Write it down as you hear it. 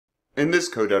In this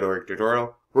Code.org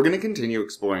tutorial, we're going to continue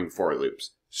exploring for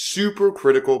loops. Super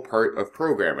critical part of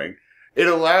programming. It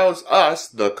allows us,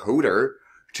 the coder,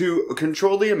 to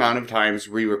control the amount of times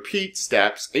we repeat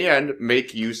steps and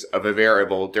make use of a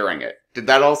variable during it. Did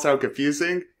that all sound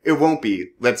confusing? It won't be.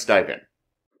 Let's dive in.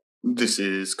 This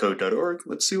is Code.org.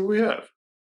 Let's see what we have.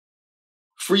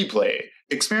 Free play.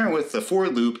 Experiment with the for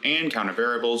loop and counter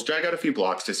variables. Drag out a few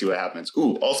blocks to see what happens.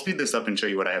 Ooh, I'll speed this up and show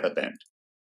you what I have at the end.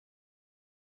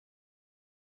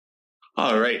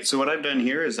 Alright, so what I've done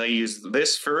here is I use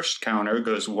this first counter,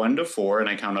 goes 1 to 4, and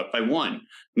I count up by 1.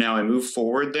 Now I move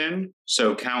forward then,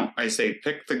 so I say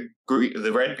pick the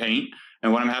red paint,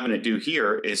 and what I'm having to do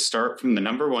here is start from the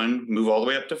number 1, move all the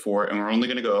way up to 4, and we're only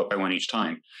going to go up by 1 each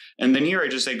time. And then here I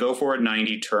just say go forward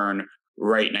 90, turn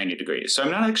right 90 degrees. So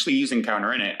I'm not actually using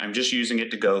counter in it, I'm just using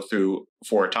it to go through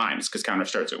 4 times, because counter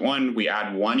starts at 1, we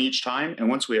add 1 each time, and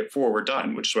once we hit 4, we're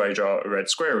done, which is why I draw a red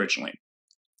square originally.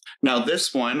 Now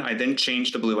this one, I then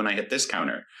change to blue when I hit this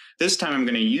counter. This time I'm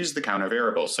going to use the counter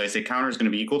variable. So I say counter is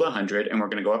going to be equal to 100, and we're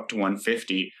going to go up to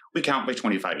 150. We count by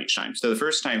 25 each time. So the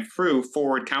first time through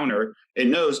forward counter, it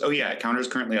knows, oh yeah, counter is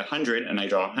currently 100, and I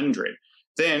draw 100.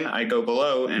 Then I go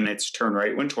below, and it's turn right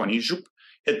 120, zoop,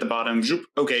 hit the bottom, zoop.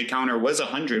 Okay, counter was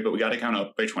 100, but we got to count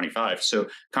up by 25. So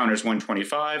counter's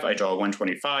 125, I draw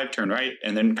 125, turn right,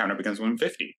 and then counter becomes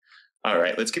 150. All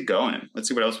right, let's keep going. Let's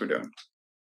see what else we're doing.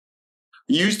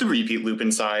 Use the repeat loop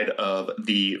inside of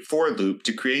the for loop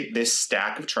to create this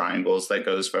stack of triangles that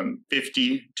goes from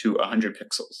 50 to 100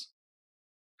 pixels.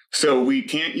 So we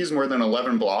can't use more than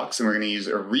 11 blocks, and we're going to use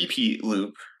a repeat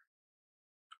loop.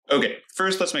 Okay,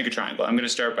 first let's make a triangle. I'm going to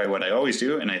start by what I always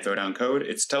do, and I throw down code.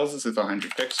 It tells us it's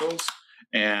 100 pixels,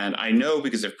 and I know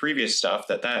because of previous stuff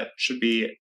that should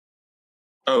be...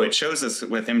 Oh, it shows us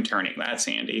with him turning. That's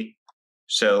handy.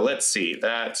 So let's see.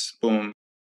 That's, boom.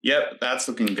 Yep, that's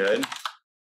looking good.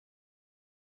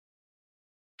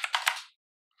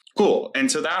 Cool, and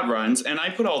so that runs, and I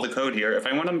put all the code here. If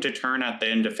I want them to turn at the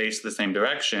end to face the same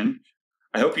direction,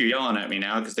 I hope you're yelling at me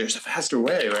now because there's a faster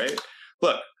way, right?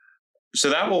 Look, so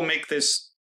that will make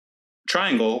this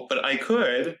triangle, but I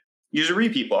could use a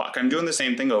repeat block. I'm doing the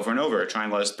same thing over and over. A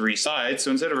triangle has 3 sides,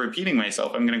 so instead of repeating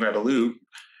myself, I'm going to grab a loop,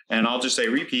 and I'll just say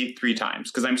repeat 3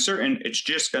 times, because I'm certain it's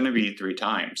just going to be 3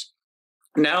 times.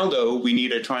 Now, though, we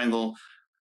need a triangle,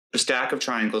 a stack of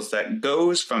triangles that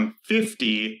goes from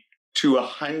 50 to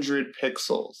 100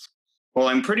 pixels. Well,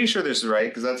 I'm pretty sure this is right,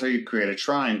 because that's how you create a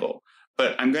triangle.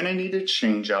 But I'm going to need to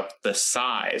change up the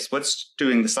size. What's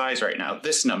doing the size right now?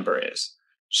 This number is.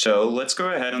 So let's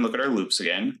go ahead and look at our loops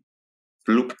again.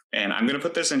 Loop. And I'm going to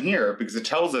put this in here because it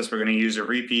tells us we're going to use a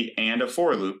repeat and a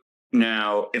for loop.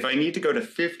 Now, if I need to go to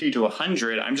 50 to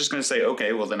 100, I'm just going to say,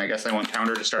 okay, well then I guess I want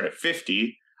counter to start at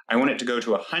 50. I want it to go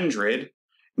to 100.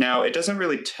 Now, it doesn't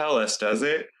really tell us, does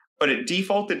it? But it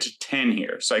defaulted to 10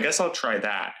 here, so I guess I'll try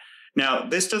that. Now,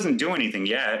 this doesn't do anything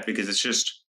yet because it's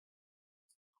just,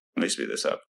 let me speed this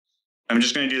up. I'm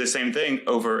just going to do the same thing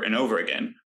over and over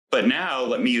again. But now,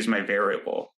 let me use my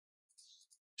variable.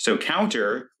 So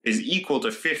counter is equal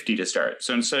to 50 to start.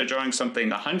 So instead of drawing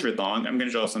something 100 long, I'm going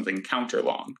to draw something counter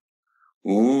long.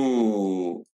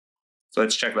 Ooh, so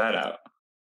let's check that out.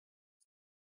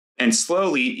 And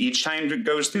slowly, each time it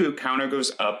goes through, counter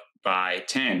goes up by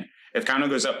 10. If counter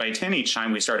goes up by 10 each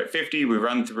time, we start at 50, we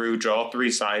run through, draw 3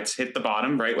 sides, hit the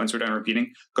bottom, right, once we're done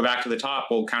repeating, go back to the top,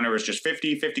 well, counter was just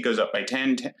 50, 50 goes up by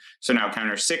 10, so now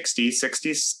counter 60, 60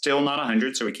 is still not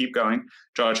 100, so we keep going,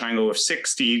 draw a triangle with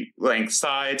 60 length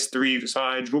sides, 3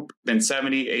 sides, whoop, then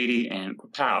 70, 80, and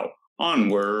pow,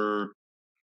 onward.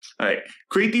 All right,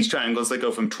 create these triangles that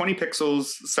go from 20 pixels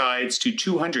sides to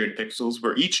 200 pixels,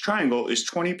 where each triangle is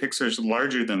 20 pixels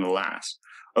larger than the last.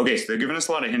 Okay, so they're giving us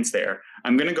a lot of hints there.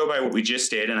 I'm going to go by what we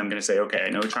just did, and I'm going to say, okay, I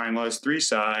know a triangle has 3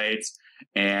 sides,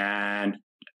 and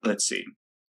let's see,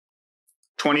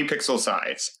 20 pixel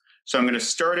sides. So I'm going to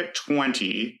start at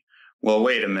 20. Well,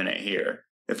 wait a minute here.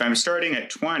 If I'm starting at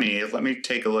 20, let me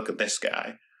take a look at this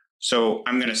guy. So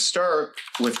I'm going to start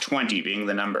with 20 being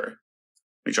the number.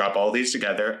 We drop all these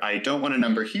together. I don't want a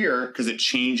number here because it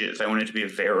changes. I want it to be a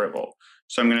variable.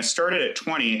 So I'm going to start it at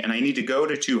 20, and I need to go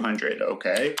to 200,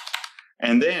 okay?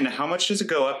 And then how much does it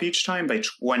go up each time? By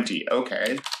 20.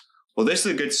 Okay. Well, this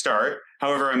is a good start.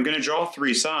 However, I'm going to draw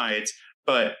 3 sides,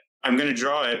 but I'm going to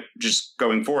draw it just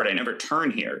going forward. I never turn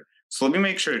here. So let me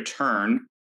make sure to turn.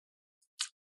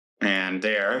 And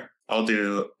there. I'll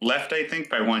do left, I think,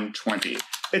 by 120.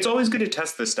 It's always good to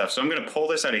test this stuff. So I'm going to pull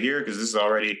this out of here because this is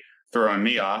already throwing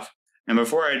me off. And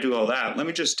before I do all that, let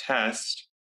me just test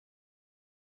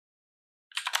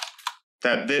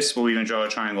that this will even draw a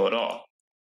triangle at all.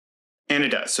 And it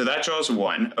does. So that draws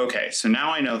 1. Okay, so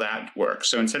now I know that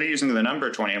works. So instead of using the number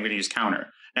 20, I'm going to use counter.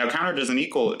 Now, counter doesn't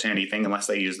equal to anything unless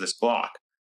I use this block.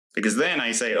 Because then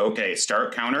I say, okay,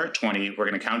 start counter at 20. We're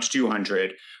going to count to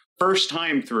 200. First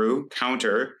time through,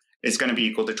 counter is going to be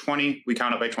equal to 20. We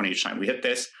count up by 20 each time. We hit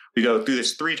this. We go through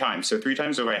this 3 times. So 3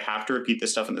 times over, I have to repeat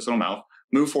this stuff in this little mouth.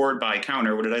 Move forward by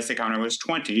counter. What did I say counter was?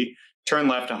 20. Turn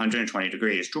left 120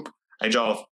 degrees. I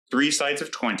draw 3 sides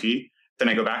of 20. Then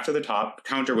I go back to the top.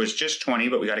 Counter was just 20,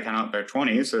 but we got to count out by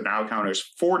 20. So now counter is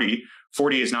 40.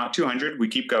 40 is not 200. We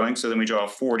keep going. So then we draw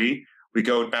 40. We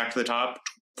go back to the top.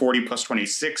 40 plus 20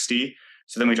 is 60.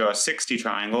 So then we draw a 60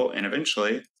 triangle and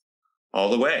eventually all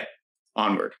the way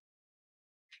onward.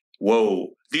 Whoa.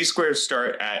 These squares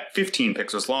start at 15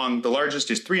 pixels long. The largest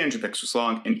is 300 pixels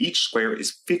long, and each square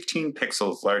is 15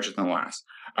 pixels larger than the last.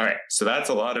 All right, so that's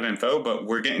a lot of info, but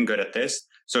we're getting good at this.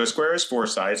 So a square is 4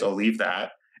 sides. I'll leave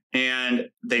that. And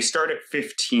they start at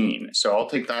 15. So I'll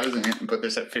take that as a hint and put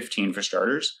this at 15 for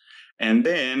starters. And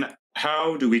then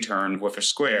how do we turn with a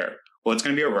square? Well, it's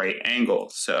going to be a right angle.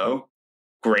 So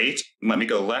great. Let me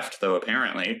go left, though,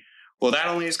 apparently. Well, that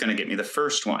only is going to get me the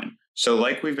first one. So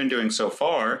like we've been doing so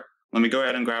far, let me go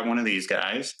ahead and grab one of these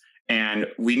guys. And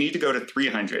we need to go to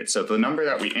 300. So the number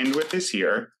that we end with is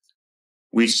here.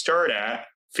 We start at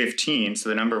 15. So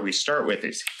the number we start with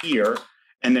is here.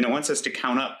 And then it wants us to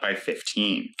count up by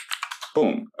 15.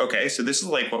 Boom. Okay, so this is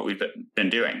like what we've been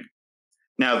doing.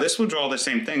 Now, this will draw the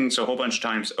same thing so a whole bunch of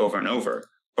times over and over.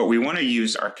 But we want to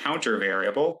use our counter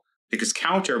variable because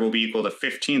counter will be equal to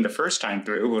 15 the first time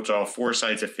through. We'll draw 4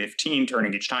 sides of 15,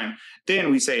 turning each time. Then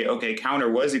we say, okay,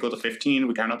 counter was equal to 15.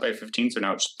 We count up by 15, so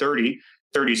now it's 30.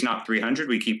 30 is not 300.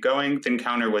 We keep going. Then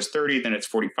counter was 30, then it's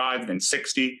 45, then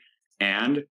 60,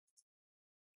 and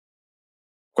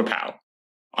kapow,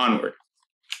 onward.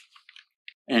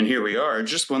 And here we are,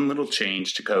 just one little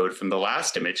change to code from the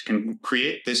last image can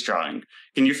create this drawing.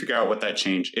 Can you figure out what that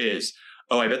change is?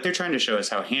 Oh, I bet they're trying to show us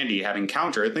how handy having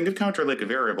counter, think of counter like a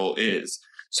variable, is.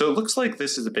 So it looks like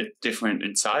this is a bit different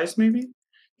in size, maybe?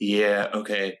 Yeah,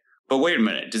 okay. But wait a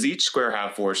minute, does each square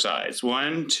have 4 sides?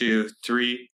 1, 2,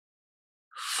 3,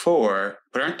 4.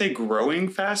 But aren't they growing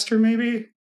faster, maybe?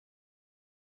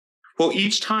 Well,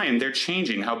 each time they're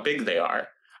changing how big they are.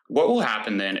 What will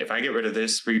happen then if I get rid of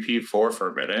this repeat 4 for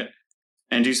a minute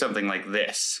and do something like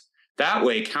this? That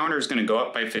way, counter is going to go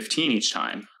up by 15 each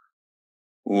time.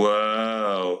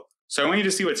 Whoa. So I want you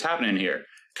to see what's happening here.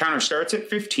 Counter starts at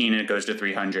 15 and it goes to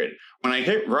 300. When I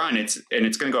hit run, it's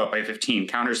going to go up by 15.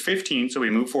 Counter's 15, so we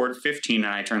move forward 15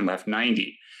 and I turn left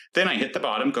 90. Then I hit the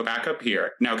bottom, go back up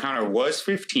here. Now counter was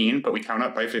 15, but we count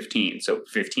up by 15. So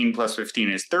 15 plus 15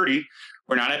 is 30.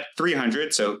 We're not at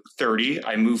 300, so 30.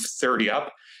 I move 30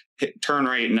 up. Turn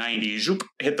right 90, zoop,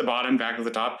 hit the bottom, back to the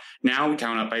top. Now we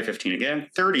count up by 15 again.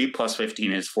 30 plus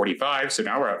 15 is 45. So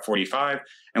now we're at 45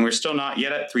 and we're still not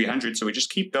yet at 300. So we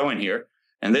just keep going here.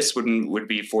 And this would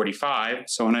be 45,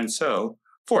 so on and so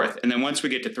forth. And then once we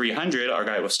get to 300, our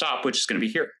guy will stop, which is going to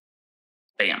be here.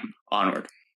 Bam, onward.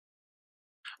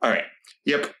 All right,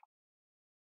 yep.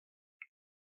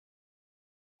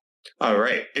 All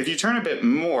right, if you turn a bit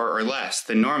more or less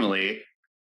than normally,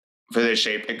 for this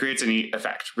shape, it creates a neat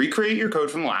effect. Recreate your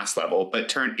code from the last level, but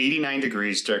turn 89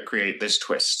 degrees to create this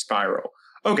twist spiral.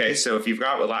 Okay, so if you've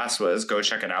got what last was, go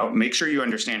check it out. Make sure you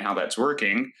understand how that's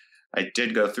working. I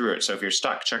did go through it, so if you're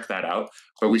stuck, check that out.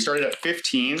 But we started at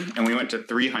 15, and we went to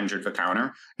 300 for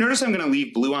counter. Notice I'm going to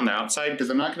leave blue on the outside, because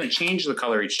I'm not going to change the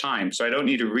color each time, so I don't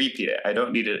need to repeat it. I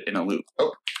don't need it in a loop.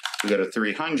 Oh, we go to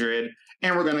 300,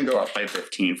 and we're going to go up by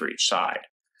 15 for each side.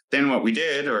 Then what we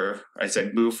did, or I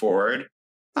said move forward.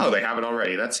 Oh, they have it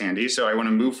already. That's handy. So I want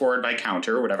to move forward by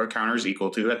counter, whatever counter is equal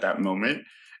to at that moment.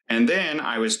 And then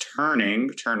I was turn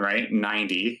right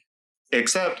 90,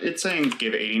 except it's saying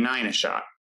give 89 a shot.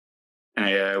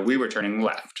 And we were turning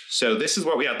left. So this is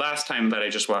what we had last time that I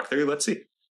just walked through. Let's see.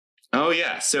 Oh,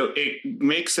 yeah. So it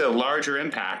makes a larger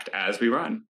impact as we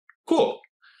run. Cool.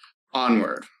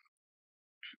 Onward.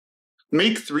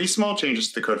 Make 3 small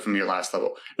changes to the code from your last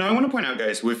level. Now, I want to point out,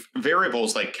 guys, with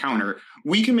variables like counter,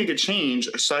 we can make a change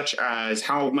such as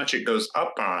how much it goes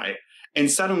up by,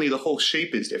 and suddenly the whole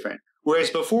shape is different. Whereas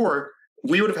before,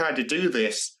 we would have had to do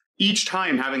this each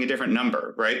time having a different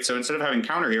number, right? So instead of having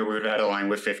counter here, we would have had a line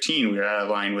with 15, we would have had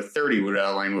a line with 30, we would have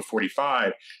had a line with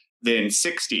 45, then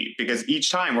 60, because each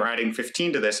time we're adding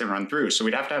 15 to this and run through. So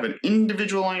we'd have to have an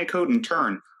individual line of code and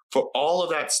turn for all of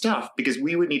that stuff, because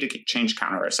we would need to change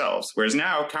counter ourselves. Whereas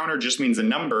now, counter just means a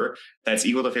number that's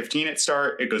equal to 15 at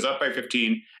start, it goes up by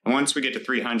 15, and once we get to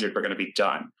 300, we're going to be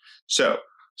done. So,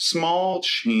 small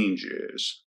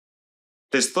changes.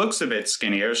 This looks a bit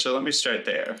skinnier, so let me start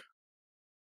there.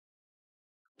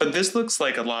 But this looks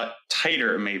like a lot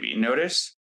tighter, maybe.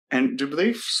 Notice? And do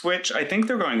they switch? I think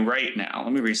they're going right now.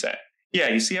 Let me reset. Yeah,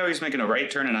 you see how he's making a right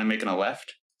turn and I'm making a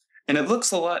left? And it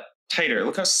looks a lot tighter.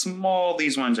 Look how small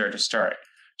these ones are to start.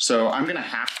 So I'm going to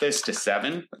half this to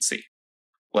 7. Let's see.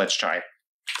 Let's try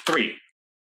 3.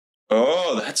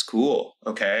 Oh, that's cool.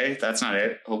 Okay, that's not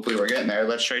it. Hopefully we're getting there.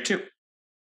 Let's try 2.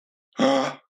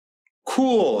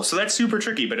 Cool. So that's super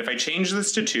tricky. But if I change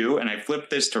this to 2 and I flip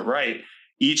this to right,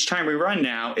 each time we run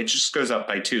now, it just goes up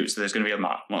by 2. So there's going to be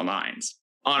a lines.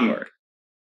 Onward.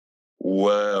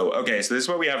 Whoa. Okay, so this is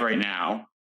what we have right now.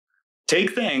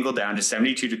 Take the angle down to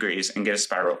 72 degrees and get a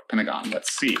spiral pentagon.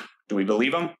 Let's see. Do we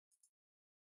believe them?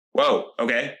 Whoa.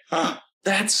 Okay.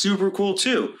 That's super cool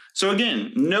too. So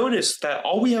again, notice that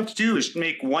all we have to do is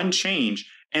make one change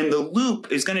and the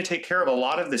loop is going to take care of a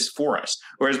lot of this for us.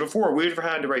 Whereas before, we'd have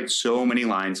had to write so many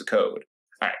lines of code.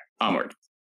 All right, onward.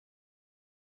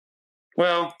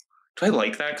 Well, do I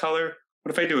like that color?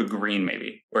 What if I do a green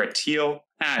maybe? Or a teal?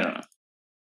 I don't know.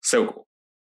 So cool.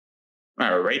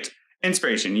 All right.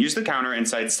 Inspiration. Use the counter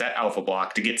inside set alpha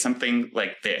block to get something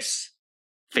like this.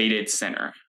 Faded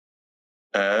center.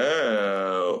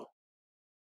 Oh.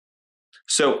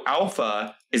 So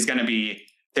alpha is going to be,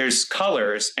 there's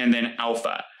colors and then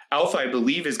alpha. Alpha, I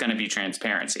believe, is going to be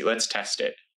transparency. Let's test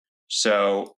it.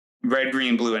 So red,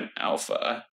 green, blue, and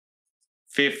alpha.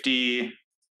 50.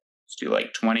 Let's do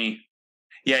like 20.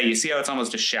 Yeah, you see how it's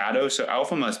almost a shadow? So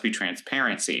alpha must be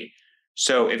transparency.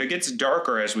 So if it gets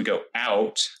darker as we go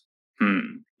out,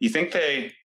 you think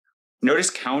they... Notice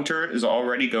counter is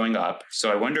already going up.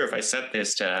 So I wonder if I set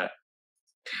this to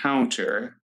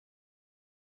counter.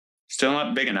 Still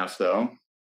not big enough, though.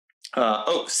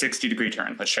 60-degree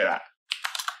turn. Let's try that.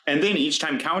 And then each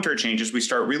time counter changes, we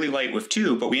start really light with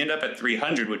 2, but we end up at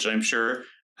 300, which I'm sure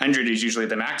 100 is usually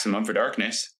the maximum for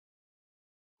darkness.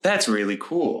 That's really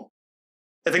cool.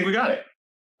 I think we got it.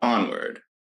 Onward.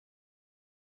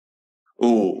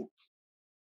 Ooh.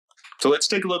 So let's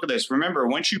take a look at this. Remember,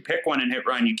 once you pick one and hit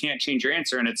run, you can't change your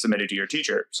answer and it's submitted to your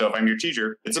teacher. So if I'm your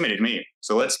teacher, it's submitted to me.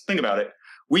 So let's think about it.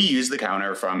 We use the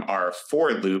counter from our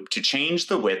for loop to change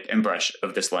the width and brush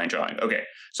of this line drawing. Okay,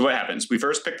 so what happens? We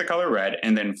first pick the color red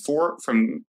and then for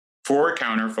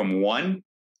counter from 1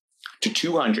 to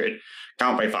 200,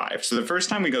 count by 5. So the first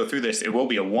time we go through this, it will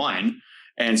be a 1.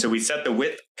 And so we set the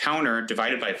width counter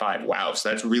divided by 5. Wow, so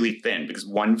that's really thin because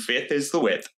 1/5 is the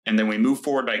width. And then we move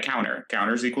forward by counter.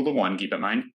 Counter is equal to 1, keep in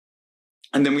mind.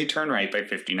 And then we turn right by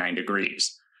 59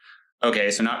 degrees.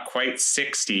 Okay, so not quite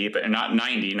 60, but not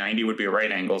 90. 90 would be a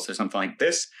right angle, so something like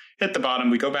this. Hit the bottom,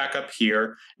 we go back up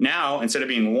here. Now, instead of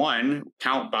being 1,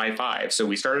 count by 5. So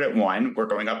we started at 1, we're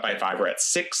going up by 5, we're at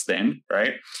 6 then,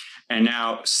 right? And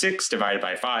now 6 divided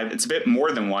by 5, it's a bit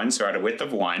more than 1, so we're at a width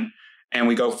of 1. And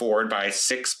we go forward by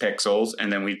 6 pixels,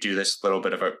 and then we do this little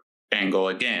bit of an angle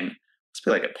again. Let's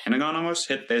be like a pentagon almost.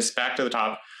 Hit this back to the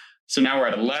top. So now we're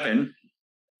at 11.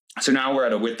 So now we're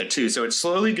at a width of 2. So it's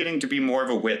slowly getting to be more of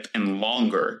a width and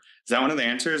longer. Is that one of the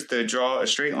answers? To draw a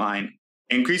straight line.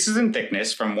 Increases in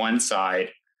thickness from one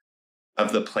side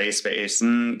of the play space.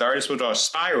 The artist will draw a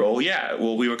spiral. Yeah,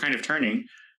 well, we were kind of turning.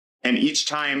 And each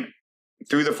time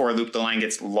through the for loop, the line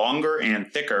gets longer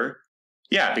and thicker.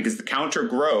 Yeah, because the counter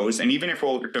grows, and even if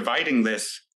we're dividing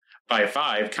this by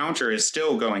 5, counter is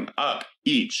still going up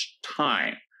each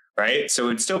time, right? So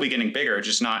it'd still be getting bigger,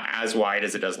 just not as wide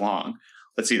as it does long.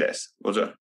 Let's see this. We'll do.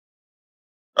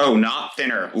 Oh, not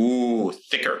thinner. Ooh,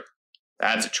 thicker.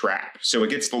 That's a trap. So it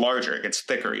gets larger, it gets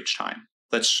thicker each time.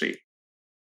 Let's see.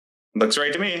 Looks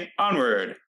right to me.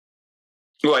 Onward.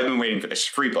 Oh, I've been waiting for this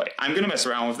free play. I'm going to mess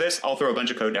around with this. I'll throw a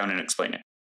bunch of code down and explain it.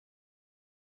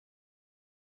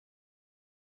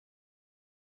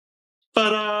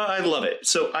 But I love it.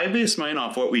 So I based mine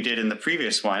off what we did in the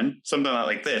previous one, something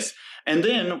like this. And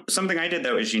then something I did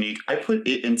that was unique, I put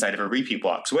it inside of a repeat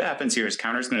block. So what happens here is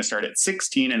counter is going to start at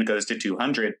 16 and it goes to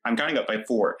 200. I'm counting up by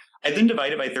 4. I then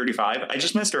divide it by 35. I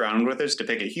just messed around with this to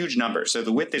pick a huge number. So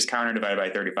the width is counter divided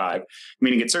by 35,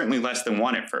 meaning it's certainly less than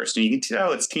 1 at first. And you can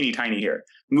tell it's teeny tiny here.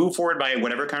 Move forward by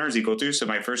whatever counter is equal to. So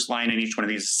my first line in each one of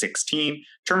these is 16.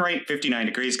 Turn right 59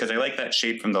 degrees because I like that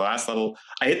shape from the last level.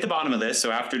 I hit the bottom of this.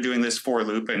 So after doing this for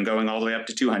loop and going all the way up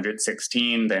to 200,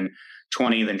 16, then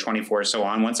 20, then 24, so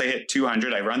on. Once I hit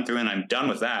 200, I run through and I'm done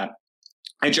with that.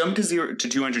 I jump to 0 to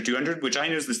 200, 200, which I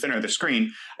know is the center of the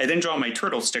screen. I then draw my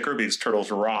turtle sticker because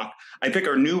turtles rock. I pick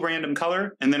a new random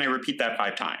color, and then I repeat that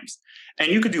 5 times.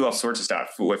 And you could do all sorts of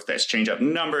stuff with this. Change up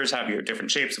numbers, have your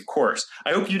different shapes, of course.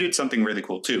 I hope you did something really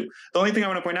cool, too. The only thing I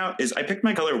want to point out is I picked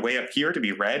my color way up here to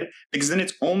be red, because then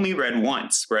it's only red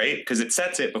once, right? Because it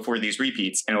sets it before these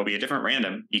repeats, and it'll be a different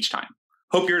random each time.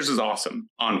 Hope yours is awesome.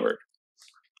 Onward.